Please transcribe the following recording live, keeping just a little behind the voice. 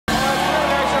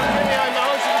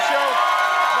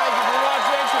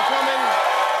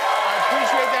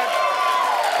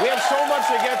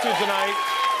to tonight.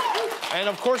 And,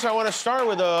 of course, I want to start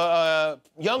with a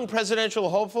young presidential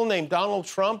hopeful named Donald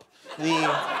Trump,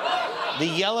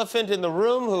 the elephant in the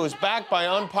room who is backed by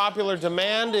unpopular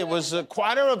demand. It was I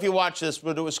don't know if you watched this,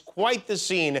 but it was quite the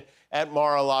scene at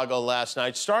Mar-A-Lago last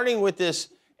night, starting with this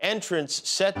entrance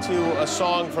set to a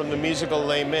song from the musical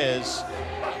Les Mis.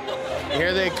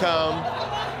 Here they come.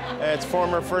 It's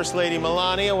former First Lady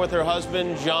Melania with her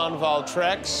husband, Jean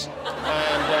Valtrex.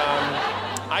 And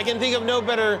I can think of no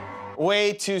better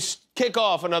way to kick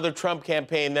off another Trump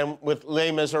campaign than with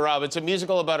Les Miserables. It's a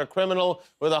musical about a criminal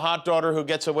with a hot daughter who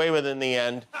gets away with it in the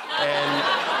end. And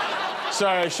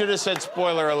sorry, I should have said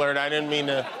spoiler alert. I didn't mean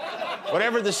to.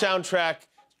 Whatever the soundtrack,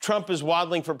 Trump is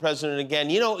waddling for president again.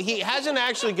 You know, he hasn't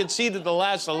actually conceded the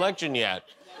last election yet.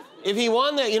 If he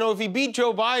won that, you know, if he beat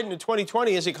Joe Biden in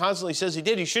 2020, as he constantly says he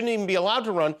did, he shouldn't even be allowed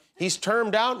to run. He's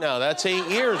termed out now. That's 8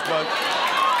 years, but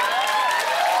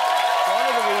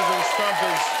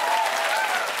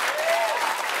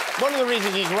one of the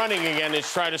reasons he's running again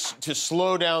is try to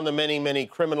slow down the many, many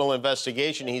criminal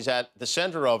investigation he's at the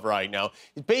center of right now.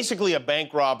 He's basically a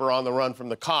bank robber on the run from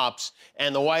the cops,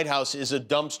 and the White House is a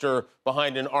dumpster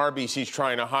behind an Arby's he's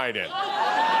trying to hide in.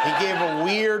 He gave a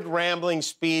weird, rambling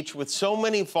speech with so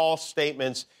many false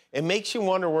statements, it makes you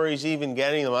wonder where he's even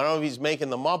getting them. I don't know if he's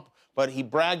making them up, but he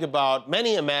bragged about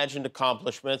many imagined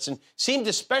accomplishments and seemed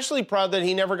especially proud that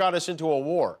he never got us into a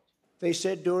war. They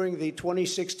said during the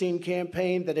 2016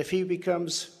 campaign that if he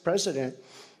becomes president,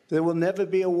 there will never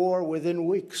be a war within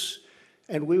weeks.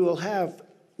 And we will have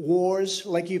wars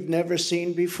like you've never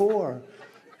seen before.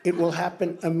 It will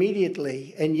happen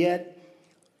immediately. And yet,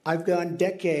 I've gone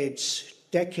decades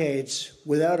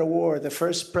without a war, the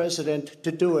first president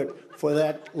to do it for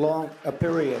that long a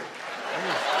period.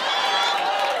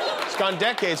 It's gone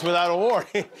decades without a war.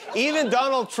 Even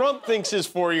Donald Trump thinks his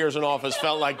 4 years in office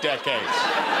felt like decades.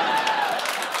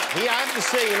 I have to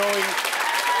say, you know,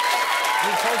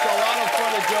 he poked a lot of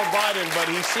fun at Joe Biden, but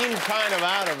he seemed kind of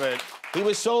out of it. He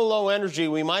was so low energy,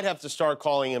 we might have to start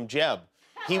calling him Jeb.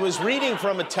 He was reading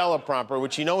from a teleprompter,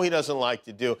 which you know he doesn't like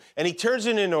to do, and he turns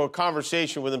it into a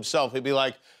conversation with himself. He'd be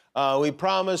like, we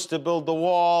promised to build the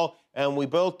wall, and we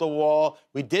built the wall.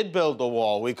 We did build the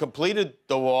wall. We completed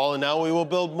the wall, and now we will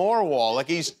build more wall. Like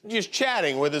he's just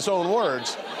chatting with his own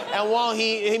words. And while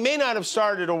he may not have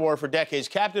started a war for decades,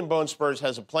 Captain Bone Spurs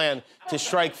has a plan to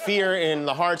strike fear in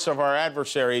the hearts of our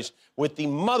adversaries with the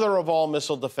mother of all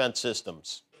missile defense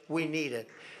systems. We need it.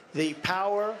 The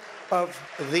power of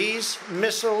these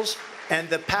missiles and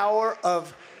the power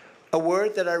of a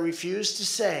word that I refuse to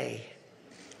say,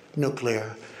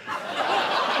 nuclear.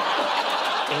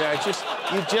 Yeah,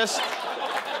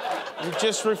 you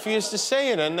just refuse to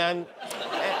say it, and then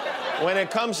when it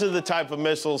comes to the type of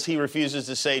missiles he refuses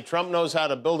to say, Trump knows how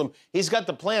to build them. He's got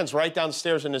the plans right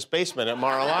downstairs in his basement at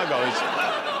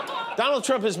Mar-A-Lago. Donald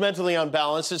Trump is mentally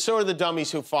unbalanced, and so are the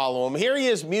dummies who follow him. Here he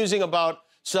is musing about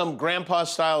some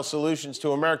grandpa-style solutions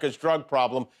to America's drug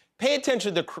problem. Pay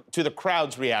attention to the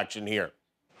crowd's reaction here.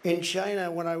 In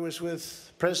China, when I was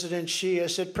with President Xi, I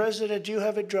said, President, do you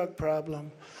have a drug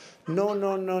problem? No,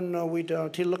 we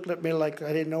don't. He looked at me like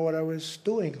I didn't know what I was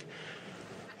doing.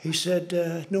 He said,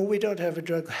 no, we don't have a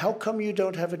drug. How come you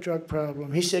don't have a drug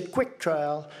problem? He said, quick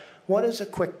trial. What is a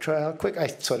quick trial? I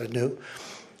sort of knew.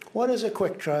 What is a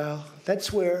quick trial?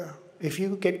 That's where, if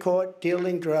you get caught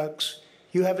dealing drugs,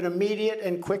 you have an immediate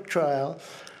and quick trial,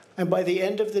 and by the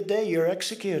end of the day, you're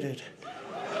executed.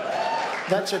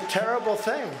 That's a terrible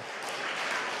thing.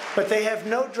 But they have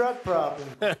no drug problem.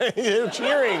 They're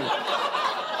cheering.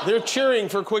 They're cheering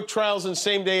for quick trials and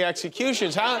same-day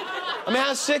executions.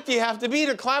 How sick do you have to be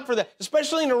to clap for that?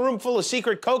 Especially in a room full of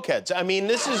secret cokeheads. I mean,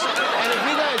 this is... And if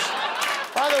you guys...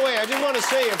 By the way, I just want to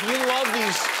say, if you love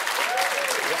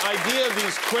the idea of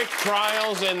these quick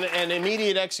trials and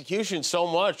immediate execution so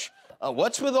much,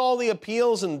 what's with all the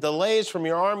appeals and delays from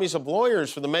your armies of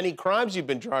lawyers for the many crimes you've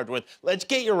been charged with? Let's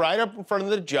get you right up in front of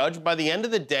the judge. By the end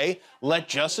of the day, let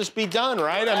justice be done,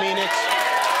 right? I mean,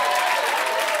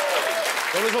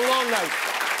 it was a long night.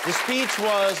 The speech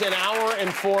was 1 hour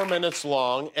and 4 minutes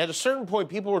long. At a certain point,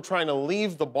 people were trying to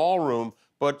leave the ballroom,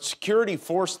 but security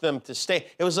forced them to stay.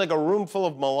 It was like a room full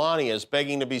of Melanias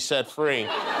begging to be set free.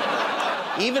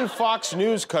 Even Fox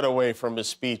News cut away from his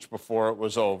speech before it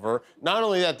was over. Not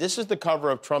only that, this is the cover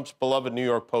of Trump's beloved New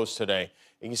York Post today.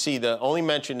 You can see the only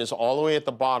mention is all the way at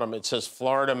the bottom. It says,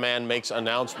 Florida man makes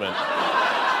announcement.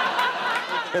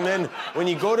 And then when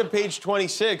you go to page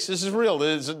 26, this is real.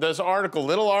 This article,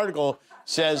 little article,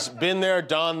 says, been there,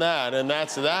 done that, and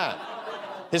that's that.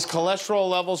 His cholesterol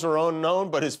levels are unknown,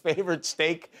 but his favorite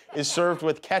steak is served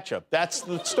with ketchup. That's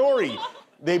the story.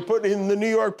 they put in the New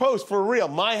York Post for real.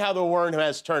 My, how the worm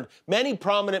has turned. Many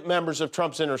prominent members of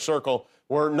Trump's inner circle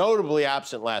were notably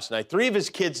absent last night. 3 of his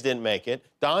kids didn't make it.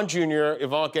 Don Jr.,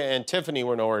 Ivanka, and Tiffany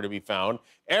were nowhere to be found.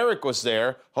 Eric was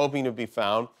there, hoping to be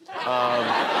found.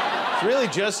 It's really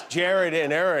just Jared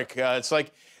and Eric. It's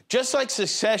like, just like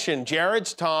Succession,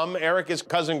 Jared's Tom, Eric is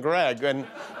cousin Greg. And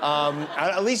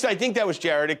at least I think that was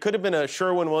Jared. It could have been a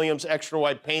Sherwin-Williams extra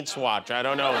white paint swatch. I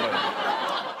don't know.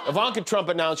 But Ivanka Trump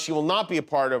announced she will not be a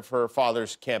part of her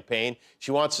father's campaign. She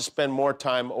wants to spend more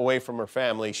time away from her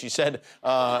family. She said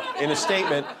in a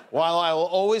statement, "While I will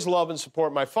always love and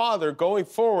support my father, going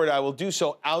forward, I will do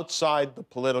so outside the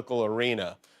political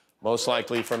arena." Most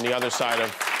likely from the other side of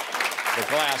the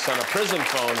glass on a prison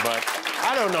phone, but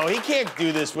I don't know. He can't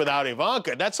do this without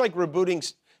Ivanka. That's like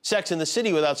rebooting Sex and the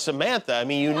City without Samantha. I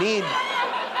mean, you need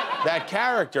that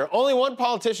character. Only one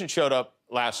politician showed up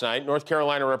last night, North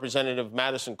Carolina Representative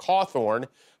Madison Cawthorn,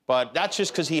 but that's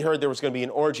just because he heard there was going to be an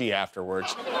orgy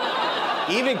afterwards.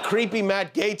 Even creepy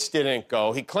Matt Gaetz didn't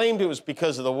go. He claimed it was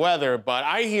because of the weather, but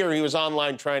I hear he was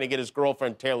online trying to get his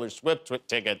girlfriend Taylor Swift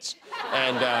tickets.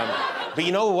 And, but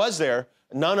you know who was there?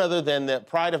 None other than the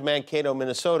pride of Mankato,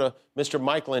 Minnesota, Mr.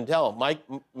 Mike Lindell.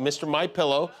 Mr. My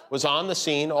Pillow was on the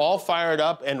scene, all fired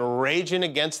up and raging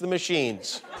against the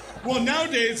machines. Well,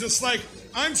 nowadays, it's like,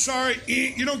 I'm sorry,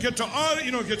 you don't get to audit,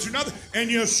 you don't get to nothing,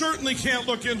 and you certainly can't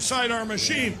look inside our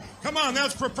machine. Come on,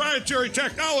 that's proprietary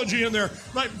technology in there.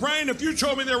 Like, Brian, if you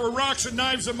told me there were rocks and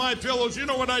knives in my pillows, you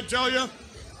know what I'd tell you?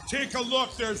 Take a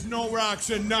look, there's no rocks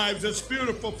and knives. It's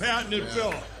beautiful, patented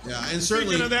pillow. Yeah, and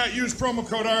certainly... Speaking of that, use promo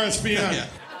code RSBN.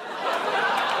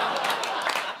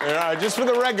 Yeah, just for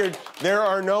the record, there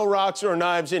are no rocks or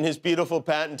knives in his beautiful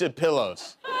patented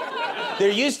pillows. There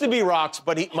used to be rocks,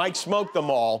 but Mike smoked them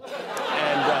all.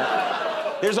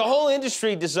 And there's a whole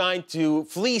industry designed to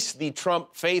fleece the Trump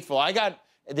faithful. I got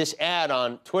this ad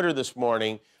on Twitter this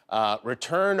morning,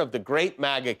 return of the great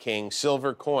MAGA king,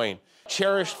 silver coin.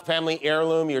 Cherished family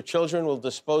heirloom your children will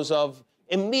dispose of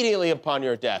immediately upon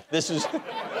your death. This is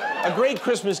a great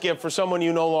Christmas gift for someone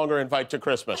you no longer invite to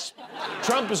Christmas.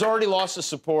 Trump has already lost the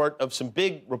support of some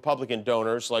big Republican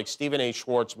donors like Stephen A.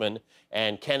 Schwartzman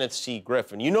and Kenneth C.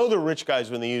 Griffin. You know they're rich guys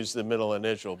when they use the middle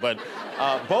initial, but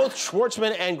both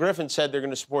Schwartzman and Griffin said they're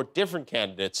going to support different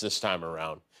candidates this time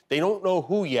around. They don't know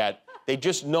who yet. They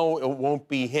just know it won't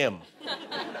be him.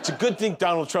 It's a good thing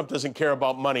Donald Trump doesn't care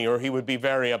about money, or he would be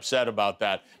very upset about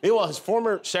that. Meanwhile, his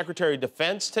former Secretary of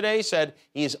Defense today said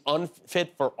he is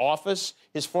unfit for office.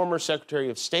 His former Secretary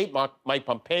of State, Mike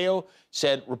Pompeo,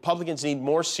 said Republicans need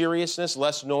more seriousness,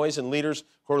 less noise, and leaders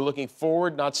who are looking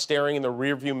forward, not staring in the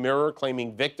rearview mirror,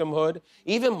 claiming victimhood.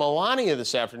 Even Melania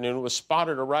this afternoon was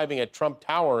spotted arriving at Trump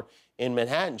Tower in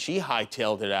Manhattan. She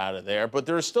hightailed it out of there, but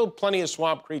there are still plenty of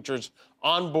swamp creatures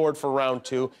on board for round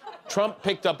 2. Trump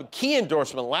picked up a key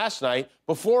endorsement last night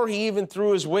before he even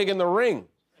threw his wig in the ring.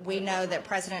 We know that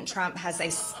President Trump has a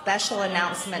special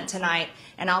announcement tonight,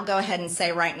 and I'll go ahead and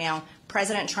say right now,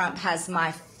 President Trump has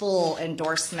my full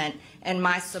endorsement and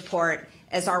my support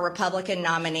as our Republican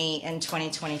nominee in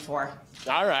 2024.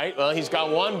 All right, well, he's got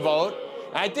 1 vote.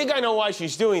 I think I know why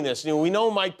she's doing this. You know, we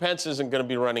know Mike Pence isn't going to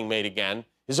be running mate again.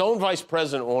 His own vice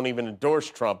president won't even endorse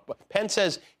Trump. Pence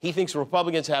says he thinks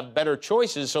Republicans have better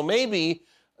choices, so maybe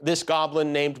this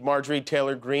goblin named Marjorie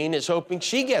Taylor Greene is hoping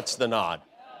she gets the nod.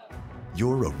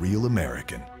 You're a real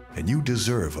American, and you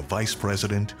deserve a vice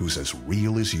president who's as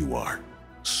real as you are.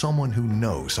 Someone who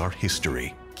knows our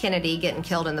history. Kennedy getting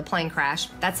killed in the plane crash.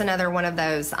 That's another one of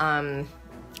those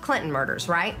Clinton murders,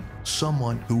 right?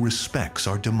 Someone who respects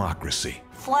our democracy.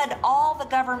 Flood all the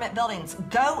government buildings.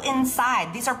 Go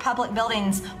inside. These are public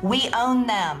buildings. We own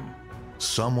them.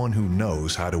 Someone who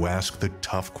knows how to ask the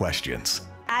tough questions.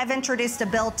 I've introduced a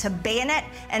bill to ban it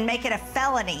and make it a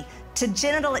felony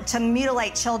to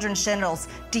mutilate children's genitals.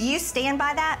 Do you stand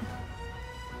by that?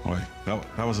 Boy,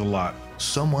 that was a lot.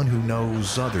 Someone who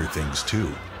knows other things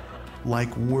too,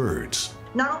 like words.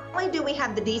 Not only do we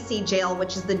have the D.C. jail,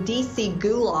 which is the D.C.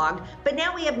 gulag, but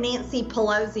now we have Nancy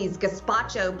Pelosi's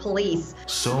gazpacho police.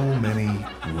 So many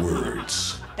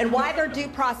words. And why their due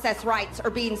process rights are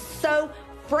being so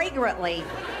flagrantly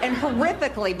and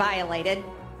horrifically violated.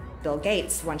 Bill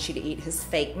Gates wants you to eat his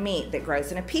fake meat that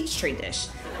grows in a Peachtree dish.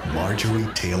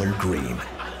 Marjorie Taylor Greene.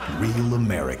 Real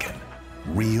American.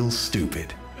 Real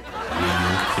stupid.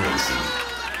 Real crazy.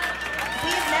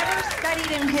 We have never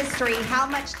studied in history how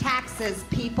much taxes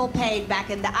people paid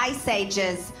back in the ice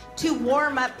ages to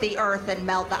warm up the earth and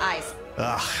melt the ice.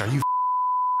 Ugh, are you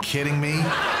kidding me?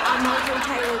 I'm Marjorie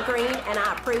Taylor Greene, and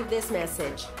I approve this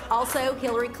message. Also,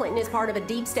 Hillary Clinton is part of a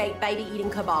deep state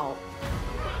baby-eating cabal.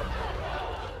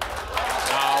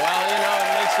 Oh, well, you know,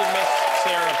 it makes it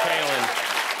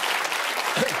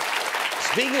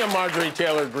Speaking of Marjorie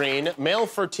Taylor Greene, male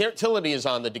fertility is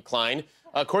on the decline.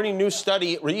 According to a new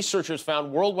study, researchers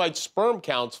found worldwide sperm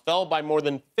counts fell by more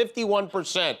than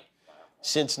 51%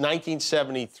 since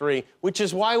 1973, which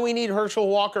is why we need Herschel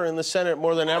Walker in the Senate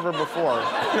more than ever before.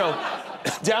 You know,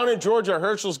 down in Georgia,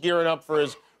 Herschel's gearing up for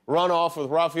his runoff with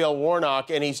Raphael Warnock,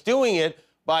 and he's doing it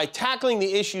by tackling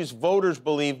the issues voters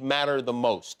believe matter the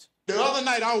most. The other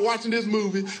night, I was watching this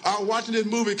movie.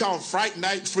 Called Fright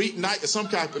Night, Freak Night, or some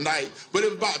type of night, but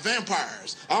it was about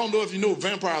vampires. I don't know if you know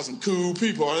vampires are cool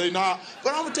people, are they not?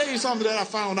 But I'm going to tell you something that I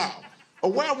found out. A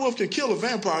werewolf can kill a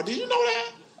vampire. Did you know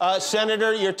that?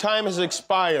 Senator, your time has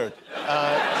expired.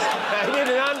 I did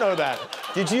not know that.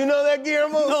 Did you know that,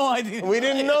 Guillermo? No, I didn't. We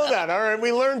didn't know that. All right,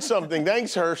 we learned something.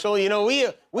 Thanks, Herschel. You know,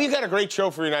 we've got a great show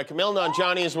for you tonight. Kimmel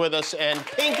Nanjiani is with us, and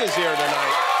Pink is here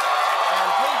tonight.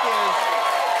 And Pink is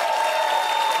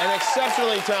an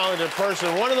exceptionally talented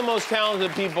person, one of the most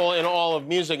talented people in all of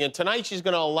music. And tonight she's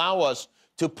going to allow us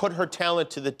to put her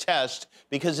talent to the test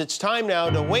because it's time now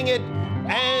to wing it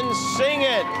and sing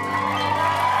it.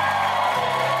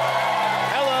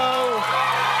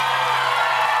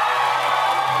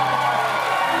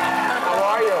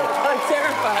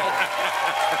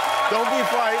 Don't be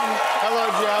frightened. Hello,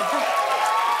 Jeff.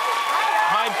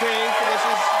 Hi, Pink. This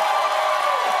is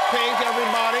Pink,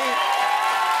 everybody.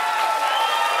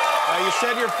 You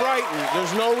said you're frightened.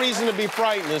 There's no reason to be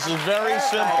frightened. This is very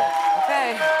simple.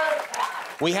 Okay.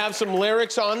 We have some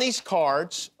lyrics on these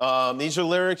cards. These are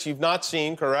lyrics you've not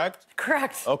seen, correct?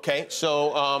 Correct. Okay,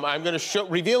 so I'm going to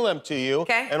reveal them to you.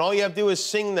 Okay. And all you have to do is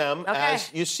sing them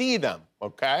as you see them,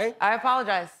 okay? I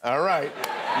apologize. All right.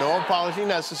 No apology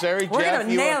necessary. We're going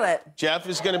to nail it. Jeff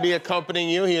is going to be accompanying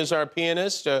you. He is our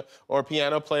pianist, or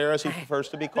piano player, as he prefers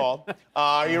to be called.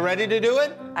 Are you ready to do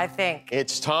it? I think.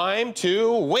 It's time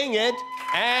to wing it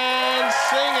and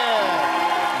sing it.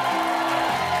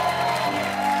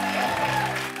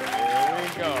 Here we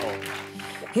go.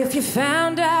 If you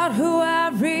found out who I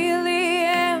really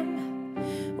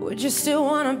am, would you still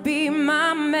want to be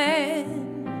my man?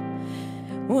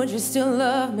 Would you still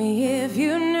love me if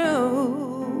you knew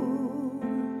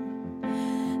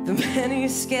the many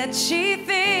sketchy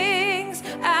things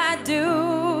I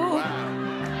do?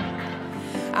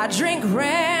 I drink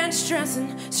ranch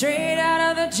dressing straight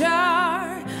out of the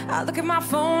jar. I look at my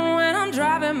phone when I'm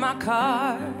driving my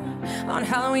car. On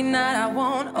Halloween night I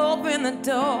won't open the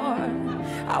door.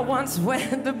 I once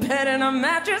wet the bed in a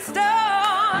mattress store.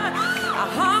 I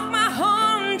honk my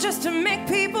horn just to make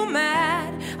people mad.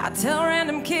 I tell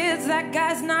random kids that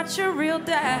guy's not your real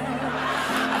dad.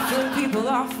 I flip people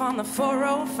off on the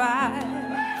 405.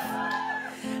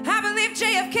 I believe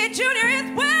JFK Jr.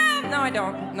 is well. No, I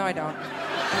don't. No, I don't.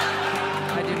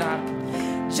 I do not.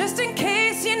 Just in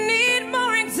case you need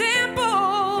more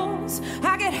examples,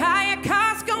 I get high at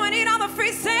Costco and eat all the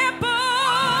free samples.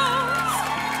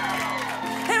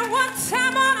 And one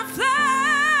time on a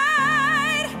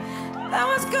flight that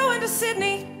was going to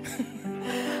Sydney,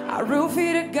 I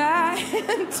roofied a guy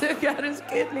and took out his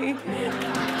kidney.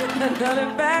 Another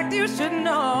fact you should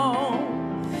know,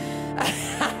 I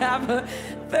have a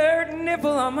third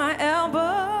nipple on my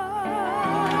elbow.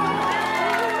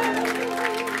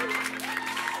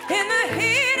 In the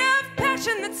heat of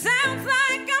passion that sounds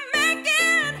like I'm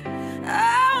making,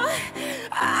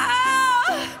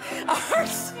 a heart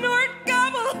snort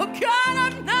gobble, oh God,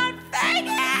 I'm not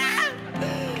faking.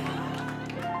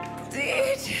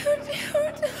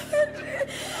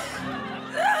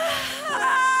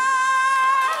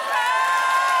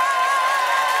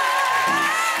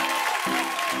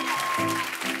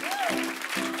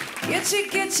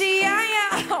 Getcha, yeah,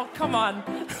 yeah. Oh, come on.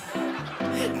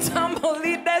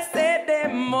 Tambolita se de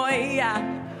moya.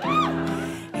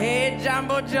 Hey,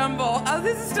 jumbo, jumbo. Oh,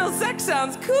 this is still sex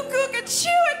sounds. Cuckoo,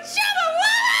 ka-choo, jumbo,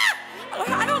 wah!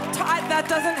 I don't, that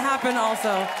doesn't happen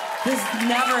also. This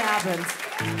never happens.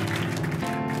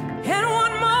 And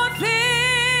one more thing,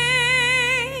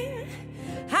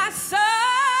 I suck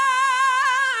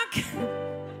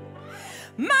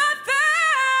my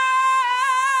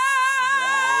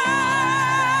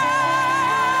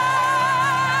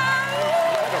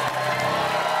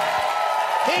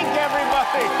Pink,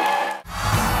 everybody.